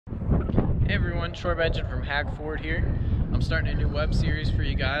Hey everyone, Short Engine from Haag Ford here. I'm starting a new web series for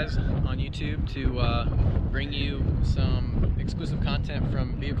you guys on YouTube to bring you some exclusive content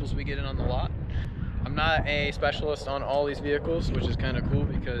from vehicles we get in on the lot. I'm not a specialist on all these vehicles, which is kind of cool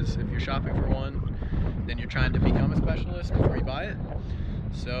because if you're shopping for one, then you're trying to become a specialist before you buy it.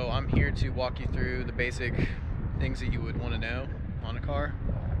 So I'm here to walk you through the basic things that you would want to know on a car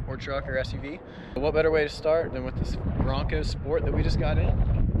or truck or SUV. What better way to start than with this Bronco Sport that we just got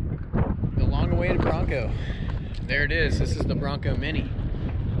in? The long-awaited Bronco. There it is. This is the Bronco Mini.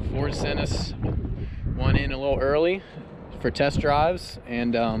 Ford sent us one in a little early for test drives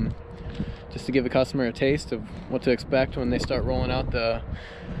and just to give the customer a taste of what to expect when they start rolling out the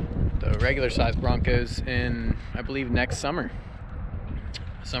regular size Broncos in, I believe, next summer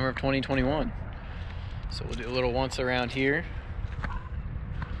of 2021. So we'll do a little once around here.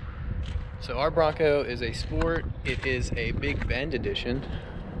 So our Bronco is a Sport. It is a Big Bend edition.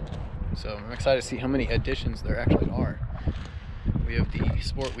 So I'm excited to see how many additions there actually are. We have the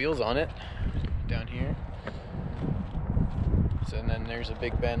Sport wheels on it down here. So and then there's a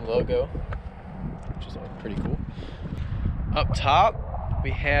Big Bend logo, which is pretty cool. Up top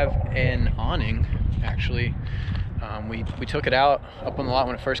we have an awning. Actually, we took it out up on the lot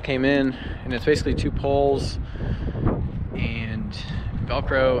when it first came in, and it's basically two poles and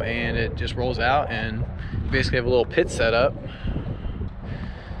Velcro, and it just rolls out, and you basically have a little pit set up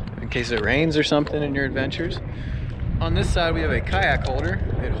in case it rains or something in your adventures. On this side we have a kayak holder.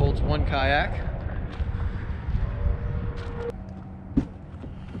 It holds one kayak.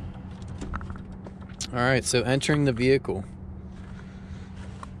 Alright, so entering the vehicle.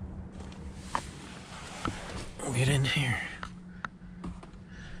 We'll get in here.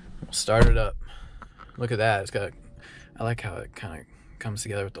 We'll start it up. Look at that. It's got, I like how it kind of comes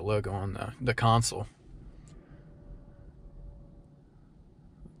together with the logo on the console.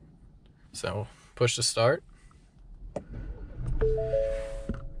 So push to start.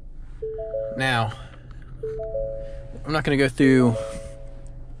 Now, I'm not going to go through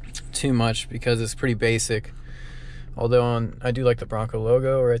too much because it's pretty basic. Although I do like the Bronco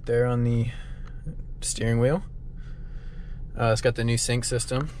logo right there on the steering wheel. It's got the new sync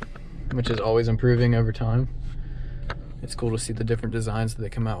system, which is always improving over time. It's cool to see the different designs that they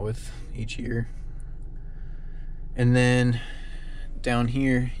come out with each year. And then down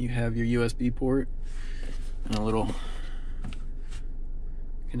here you have your USB port and a little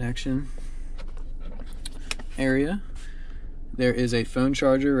connection area. There is a phone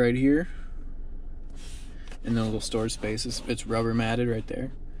charger right here, and then a little storage space. It's rubber matted right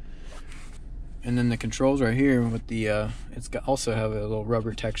there. And then the controls right here with the also have a little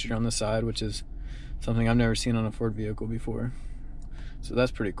rubber texture on the side, which is something I've never seen on a Ford vehicle before. So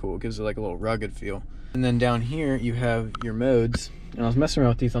that's pretty cool. It gives it like a little rugged feel. And then down here you have your modes. And I was messing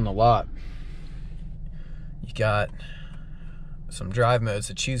around with these on the lot. You got some drive modes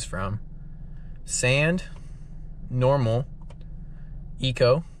to choose from: sand, normal,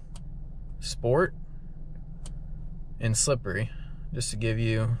 eco, sport, and slippery, just to give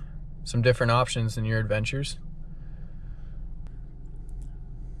you some different options in your adventures.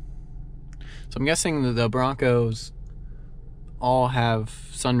 So I'm guessing that the Broncos all have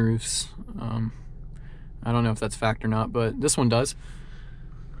sunroofs. I don't know if that's fact or not, but this one does.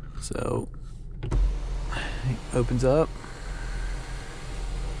 So it opens up.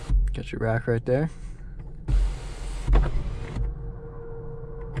 Got your rack right there.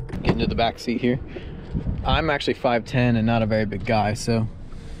 Get into the back seat here. I'm actually 5'10" and not a very big guy, so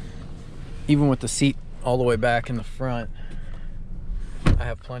even with the seat all the way back in the front, I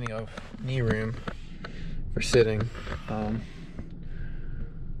have plenty of knee room for sitting.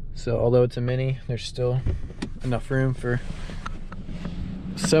 So although it's a Mini, there's still enough room for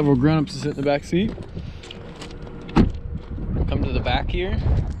several grown-ups to sit in the back seat. Come to the back here.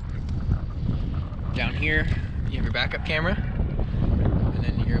 Down here you have your backup camera, and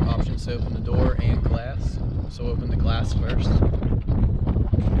then you have options to open the door and glass. So open the glass first, so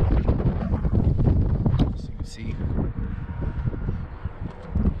you can see.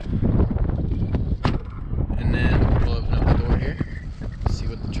 And then we'll open up the door here, see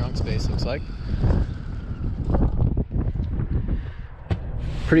what the trunk space looks like.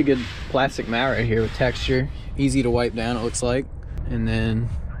 Pretty good plastic mat right here with texture, easy to wipe down it looks like. And then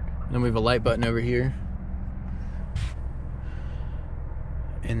we have a light button over here.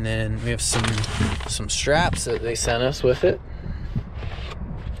 And then we have some straps that they sent us with it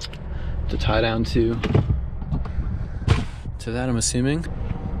to tie down to that, I'm assuming.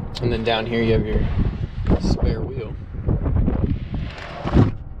 And then down here you have your spare wheel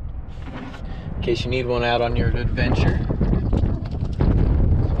in case you need one out on your adventure.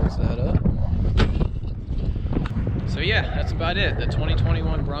 Close that up. So yeah, that's about it. The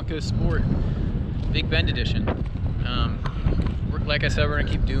 2021 Bronco Sport Big Bend Edition. Like I said, we're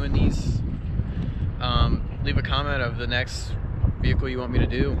gonna keep doing these. Leave a comment of the next vehicle you want me to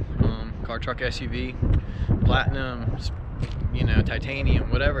do. Car, truck, SUV, platinum, you know,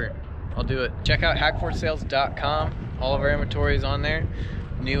 titanium, whatever. I'll do it. Check out haagfordsales.com. All of our inventory is on there,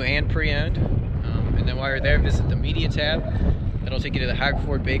 new and pre-owned. And then while you're there, visit the media tab. That'll take you to the Haag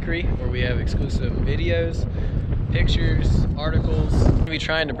Ford Bakery, where we have exclusive videos, pictures, articles. We'll be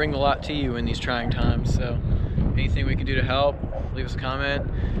trying to bring the lot to you in these trying times. So anything we can do to help, leave us a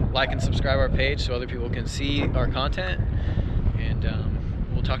comment, like and subscribe our page so other people can see our content. And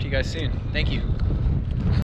we'll talk to you guys soon. Thank you.